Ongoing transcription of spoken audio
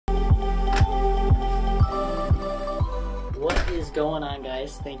going on,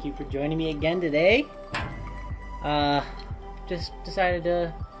 guys? Thank you for joining me again today. Just decided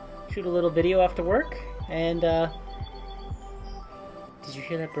to shoot a little video after work, and did you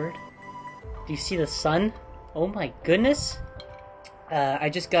hear that bird? Do you see the sun? Oh my goodness! I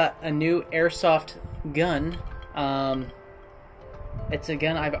just got a new airsoft gun. It's a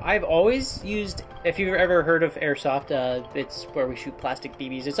gun I've always used. If you've ever heard of airsoft, it's where we shoot plastic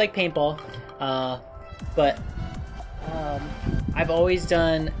BBs. It's like paintball, but I've always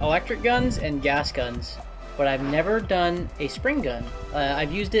done electric guns and gas guns, but I've never done a spring gun.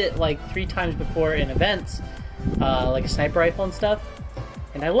 I've used it like 3 times before in events, like a sniper rifle and stuff,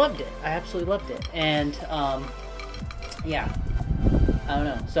 and I loved it. I absolutely loved it. And yeah, I don't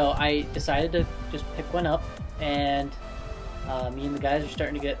know. So I decided to just pick one up, and me and the guys are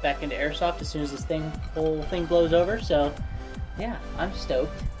starting to get back into airsoft as soon as this whole thing blows over. So yeah, I'm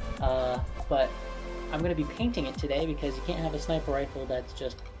stoked. But I'm going to be painting it today because you can't have a sniper rifle that's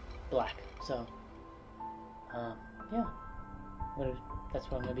just black. So yeah,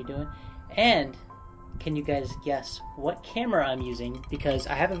 that's what I'm going to be doing. And can you guys guess what camera I'm using? Because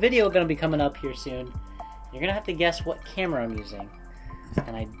I have a video going to be coming up here soon. You're going to have to guess what camera I'm using.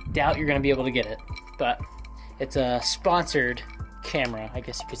 And I doubt you're going to be able to get it. But it's a sponsored camera, I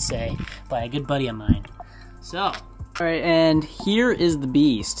guess you could say, by a good buddy of mine. So, alright, and here is the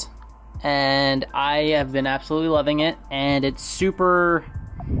beast. And I have been absolutely loving it, and it's super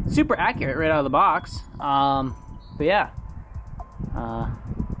accurate right out of the box. But yeah,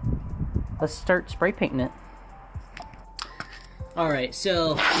 let's start spray painting it. Alright,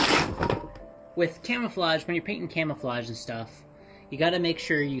 so with camouflage, when you're painting camouflage and stuff, you got to make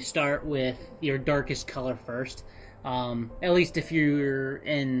sure you start with your darkest color first. At least if you're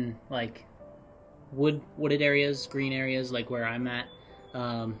in like wooded areas, green areas, like where I'm at.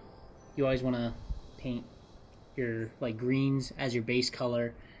 You always want to paint your like greens as your base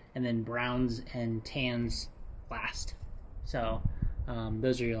color, and then browns and tans last. So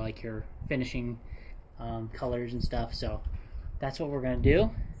those are your finishing colors and stuff. So that's what we're gonna do.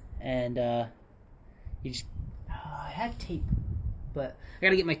 And you just I had tape, but I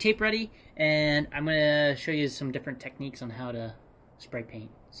gotta get my tape ready, and I'm gonna show you some different techniques on how to spray paint.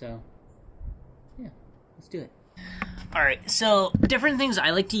 So yeah, let's do it. Alright, so different things I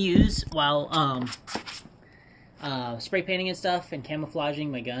like to use while spray painting and stuff and camouflaging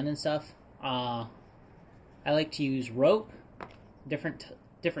my gun and stuff. I like to use rope, different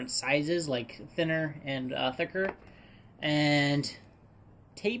sizes, like thinner and thicker, and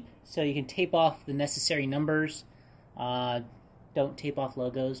tape, so you can tape off the necessary numbers. Don't tape off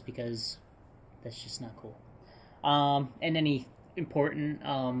logos because that's just not cool. And any important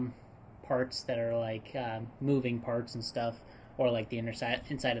parts that are like moving parts and stuff, or like the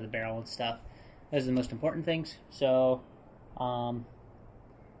inside of the barrel and stuff. Those are the most important things. So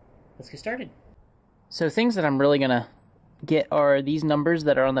let's get started. So things that I'm really gonna get are these numbers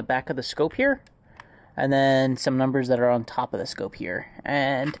that are on the back of the scope here, and then some numbers that are on top of the scope here.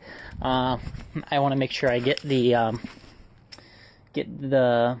 And I want to make sure I get the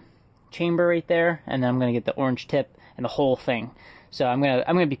chamber right there, and then I'm gonna get the orange tip and the whole thing. So I'm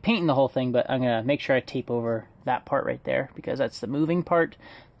gonna be painting the whole thing, but I'm gonna make sure I tape over that part right there because that's the moving part.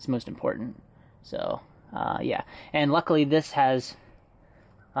 It's the most important. So yeah, and luckily this has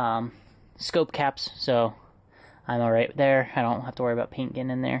scope caps, so I'm all right there. I don't have to worry about paint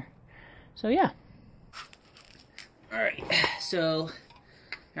getting in there. So yeah. All right. So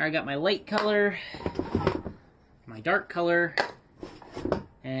I got my light color, my dark color,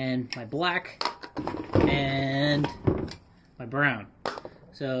 and my black, and my brown.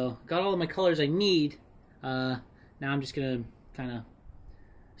 So got all of my colors I need. Now I'm just gonna kind of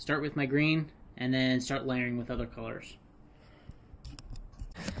start with my green and then start layering with other colors.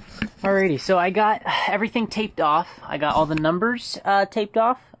 Alrighty, so I got everything taped off. I got all the numbers taped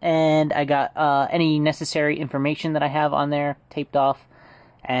off, and I got any necessary information that I have on there taped off,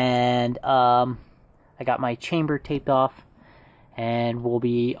 and I got my chamber taped off, and we'll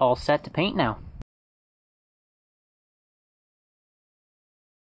be all set to paint now.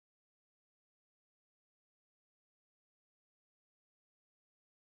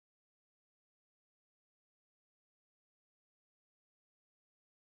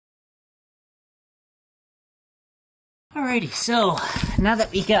 Alrighty, so now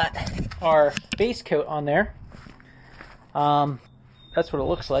that we got our base coat on there, that's what it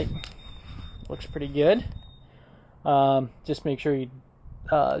looks like. Looks pretty good. Just make sure you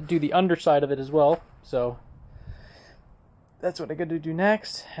do the underside of it as well. So that's what I'm going to do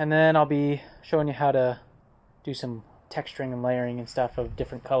next, and then I'll be showing you how to do some texturing and layering and stuff of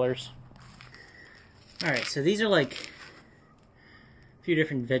different colors. Alright, so these are like a few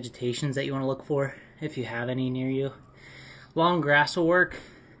different vegetations that you want to look for, if you have any near you. Long grass will work.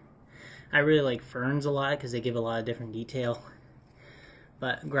 I really like ferns a lot because they give a lot of different detail.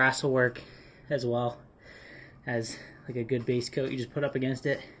 But grass will work as well as like a good base coat. You just put up against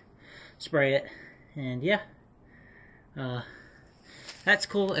it, spray it, and yeah. That's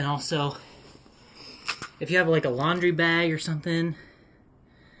cool. And also, if you have like a laundry bag or something,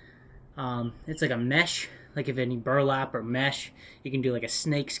 it's like a mesh. Like if any burlap or mesh, you can do like a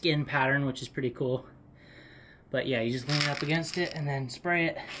snake skin pattern, which is pretty cool. But yeah, you just lean it up against it and then spray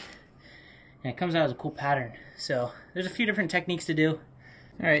it. And it comes out as a cool pattern. So there's a few different techniques to do.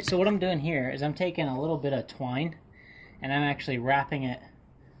 Alright, so what I'm doing here is I'm taking a little bit of twine and I'm actually wrapping it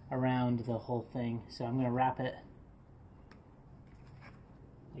around the whole thing. So I'm going to wrap it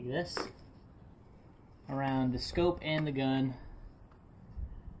like this around the scope and the gun.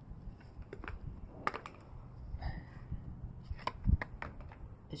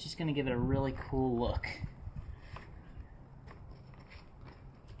 It's just going to give it a really cool look.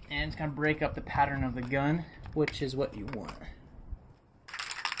 And it's going to break up the pattern of the gun, which is what you want.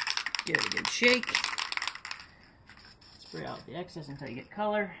 Give it a good shake. Spray out the excess until you get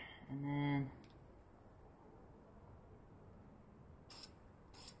color, and then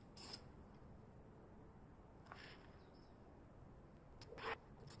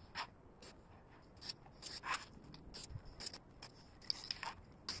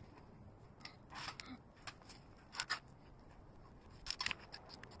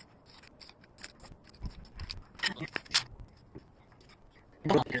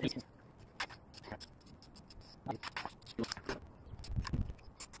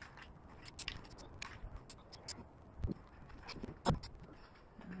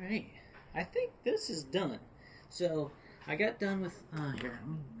alright, I think this is done. So I got done with, here, let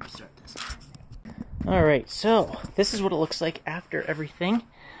me start this. Alright, so this is what it looks like after everything.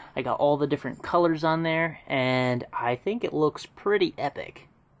 I got all the different colors on there, and I think it looks pretty epic.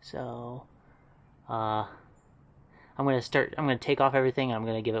 So, I'm going to take off everything, and I'm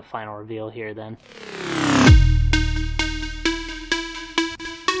going to give a final reveal here then.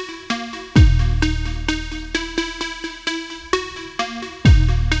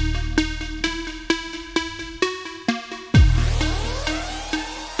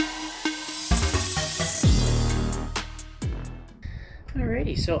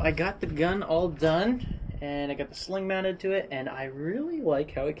 Alrighty, so I got the gun all done, and I got the sling mounted to it, and I really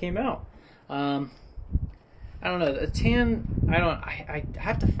like how it came out. I don't know, the tan, I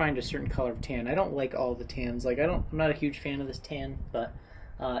have to find a certain color of tan. I don't like all the tans. Like, I'm not a huge fan of this tan, but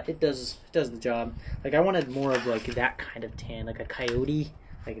it does the job. Like, I wanted more of like that kind of tan, like a coyote,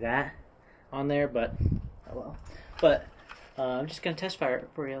 like that on there, but oh well. But I'm just gonna test fire it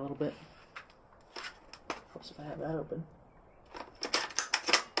for you a little bit. Helps if I have that open.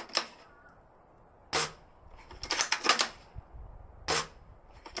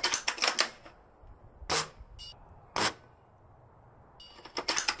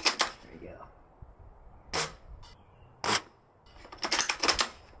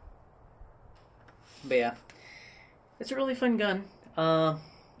 But yeah, it's a really fun gun,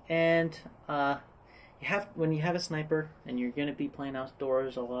 and when you have a sniper and you're gonna be playing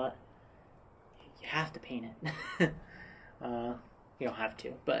outdoors a lot, you have to paint it. You don't have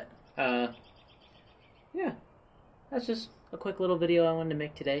to, but yeah, that's just a quick little video I wanted to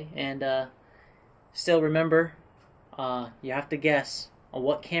make today. And still remember, you have to guess on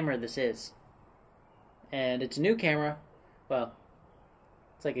what camera this is, and it's a new camera. Well,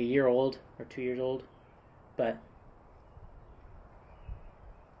 it's like a year old or 2 years old. But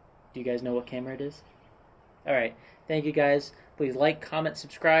do you guys know what camera it is? Alright, thank you guys. Please like, comment,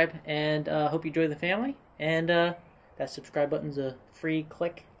 subscribe, and hope you enjoy the family. And that subscribe button's a free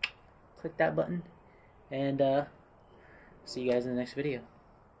click. Click that button. And see you guys in the next video.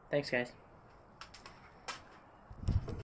 Thanks, guys.